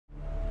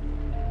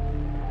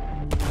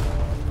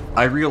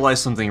I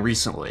realized something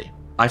recently.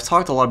 I've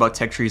talked a lot about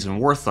tech trees in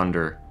War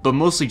Thunder, but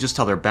mostly just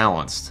how they're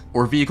balanced,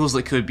 or vehicles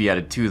that could be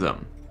added to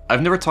them.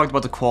 I've never talked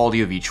about the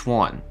quality of each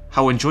one,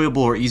 how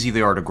enjoyable or easy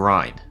they are to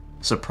grind.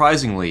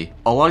 Surprisingly,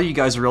 a lot of you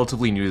guys are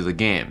relatively new to the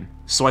game,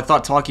 so I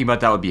thought talking about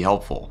that would be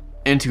helpful.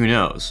 And who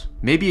knows,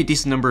 maybe a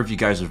decent number of you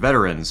guys are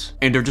veterans,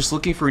 and are just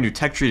looking for a new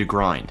tech tree to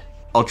grind.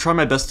 I'll try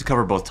my best to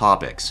cover both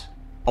topics.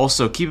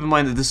 Also, keep in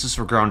mind that this is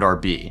for ground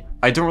RB.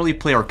 I don't really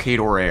play arcade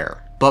or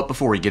air. But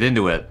before we get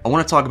into it, I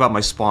want to talk about my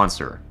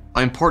sponsor.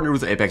 I'm partnered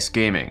with Apex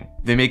Gaming.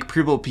 They make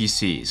pre-built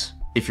PCs.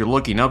 If you're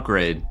looking to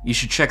upgrade, you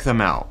should check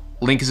them out.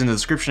 Link is in the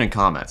description and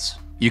comments.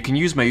 You can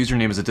use my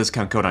username as a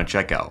discount code on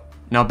checkout.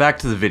 Now back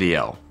to the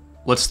video.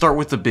 Let's start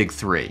with the big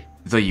three.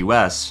 The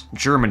US,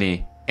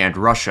 Germany, and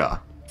Russia.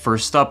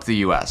 First up, the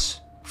US.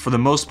 For the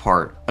most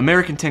part,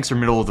 American tanks are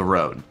middle of the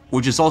road,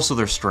 which is also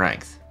their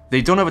strength.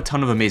 They don't have a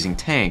ton of amazing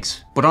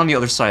tanks, but on the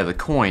other side of the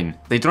coin,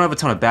 they don't have a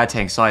ton of bad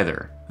tanks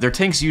either. Their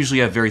tanks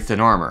usually have very thin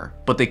armor,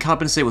 but they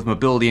compensate with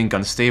mobility and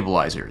gun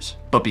stabilizers.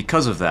 But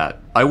because of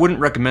that, I wouldn't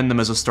recommend them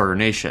as a starter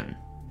nation.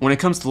 When it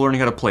comes to learning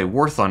how to play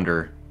War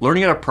Thunder,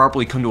 learning how to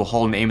properly come to a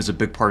halt and aim is a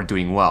big part of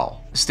doing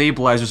well.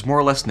 Stabilizers more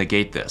or less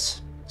negate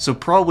this. So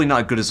probably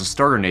not good as a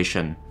starter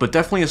nation, but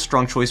definitely a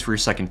strong choice for your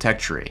second tech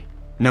tree.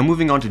 Now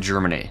moving on to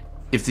Germany.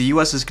 If the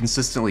US is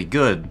consistently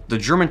good, the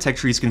German tech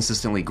tree is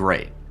consistently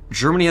great.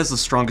 Germany has the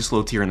strongest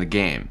low tier in the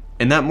game,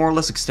 and that more or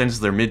less extends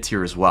to their mid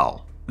tier as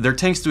well. Their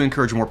tanks do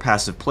encourage a more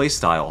passive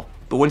playstyle,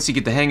 but once you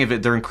get the hang of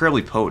it, they're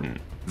incredibly potent.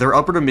 Their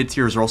upper to mid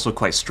tiers are also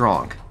quite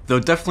strong,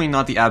 though definitely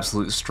not the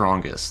absolute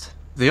strongest.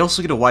 They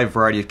also get a wide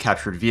variety of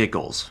captured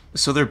vehicles,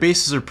 so their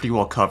bases are pretty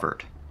well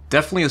covered.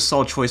 Definitely a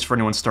solid choice for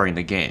anyone starting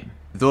the game.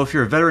 Though if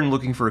you're a veteran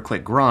looking for a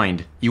quick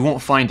grind, you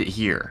won't find it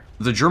here.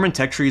 The German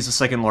tech tree is the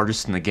second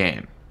largest in the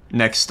game.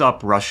 Next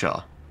up,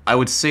 Russia. I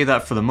would say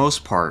that for the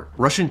most part,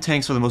 Russian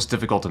tanks are the most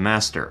difficult to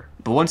master,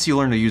 but once you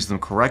learn to use them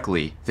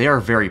correctly, they are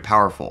very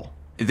powerful.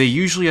 They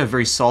usually have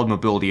very solid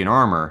mobility and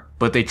armor,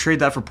 but they trade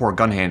that for poor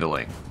gun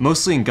handling,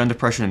 mostly in gun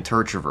depression and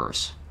turret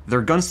traverse.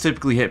 Their guns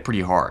typically hit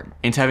pretty hard,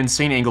 and have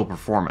insane angle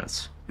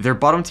performance. Their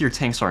bottom tier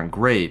tanks aren't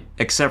great,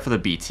 except for the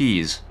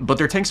BTs, but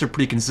their tanks are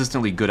pretty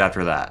consistently good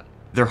after that.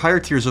 Their higher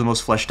tiers are the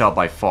most fleshed out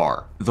by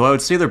far, though I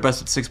would say they're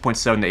best at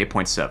 6.7 to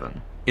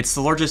 8.7. It's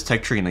the largest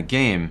tech tree in the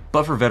game,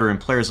 but for veteran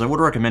players I would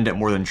recommend it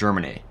more than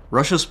Germany.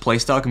 Russia's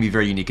playstyle can be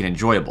very unique and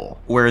enjoyable,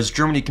 whereas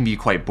Germany can be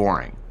quite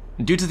boring.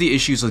 Due to the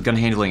issues with gun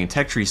handling and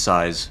tech tree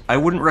size, I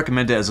wouldn't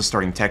recommend it as a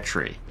starting tech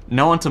tree.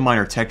 Now onto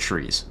minor tech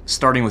trees,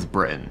 starting with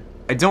Britain.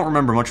 I don't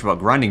remember much about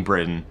grinding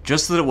Britain,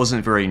 just that it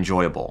wasn't very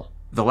enjoyable.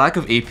 The lack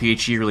of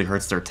APHE really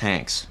hurts their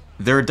tanks.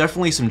 There are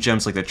definitely some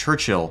gems like the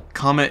Churchill,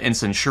 Comet, and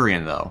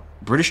Centurion though.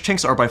 British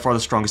tanks are by far the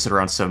strongest at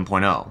around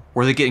 7.0,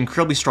 where they get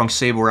incredibly strong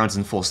saber rounds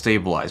and full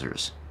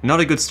stabilizers. Not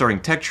a good starting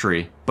tech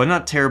tree, but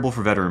not terrible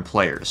for veteran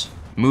players.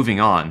 Moving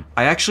on,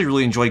 I actually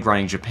really enjoy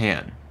grinding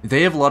Japan.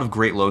 They have a lot of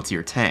great low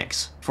tier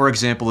tanks, for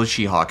example the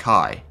She-Hawk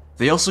High.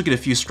 They also get a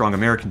few strong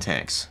American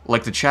tanks,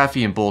 like the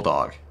Chaffee and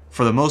Bulldog.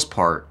 For the most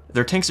part,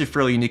 their tanks are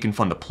fairly unique and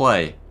fun to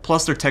play,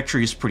 plus their tech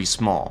tree is pretty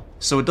small,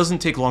 so it doesn't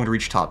take long to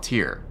reach top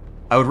tier.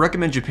 I would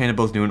recommend Japan to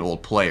both new and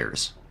old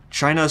players.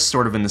 China is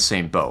sort of in the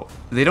same boat.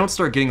 They don't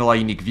start getting a lot of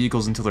unique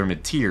vehicles until they're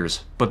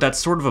mid-tiers, but that's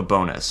sort of a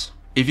bonus.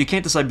 If you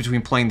can't decide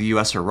between playing the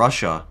US or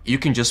Russia, you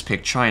can just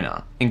pick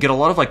China, and get a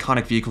lot of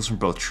iconic vehicles from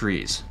both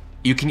trees.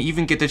 You can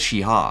even get the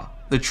Chi-Ha.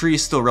 The tree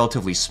is still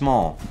relatively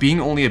small,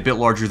 being only a bit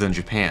larger than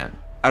Japan.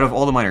 Out of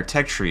all the minor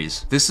tech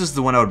trees, this is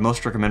the one I would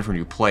most recommend for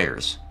new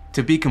players.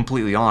 To be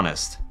completely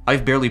honest,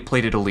 I've barely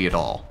played Italy at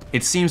all.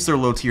 It seems their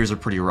low tiers are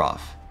pretty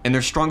rough, and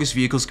their strongest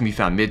vehicles can be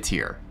found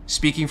mid-tier.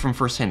 Speaking from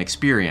first-hand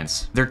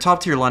experience, their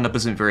top-tier lineup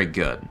isn't very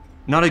good.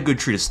 Not a good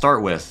tree to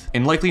start with,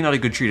 and likely not a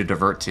good tree to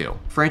divert to.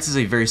 France is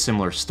a very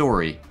similar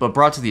story, but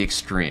brought to the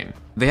extreme.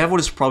 They have what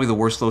is probably the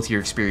worst low-tier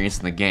experience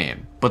in the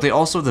game, but they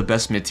also have the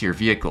best mid-tier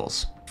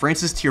vehicles.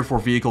 France's tier 4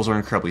 vehicles are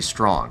incredibly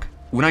strong.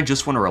 When I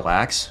just want to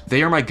relax,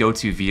 they are my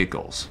go-to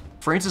vehicles.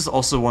 France is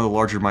also one of the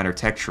larger minor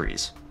tech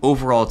trees.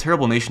 Overall, a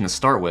terrible nation to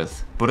start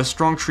with, but a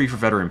strong tree for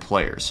veteran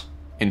players.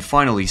 And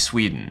finally,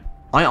 Sweden.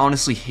 I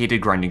honestly hated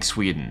grinding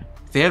Sweden.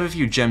 They have a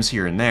few gems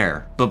here and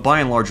there, but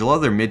by and large a lot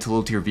of their mid to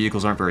low tier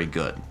vehicles aren't very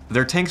good.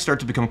 Their tanks start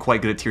to become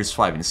quite good at tiers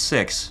 5 and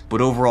 6, but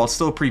overall it's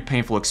still a pretty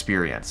painful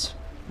experience.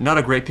 Not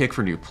a great pick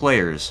for new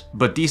players,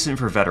 but decent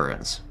for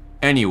veterans.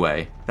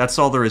 Anyway, that's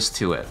all there is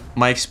to it.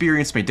 My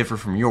experience may differ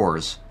from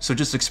yours, so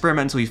just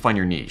experiment until you find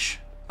your niche.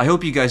 I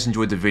hope you guys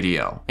enjoyed the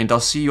video, and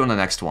I'll see you on the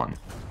next one.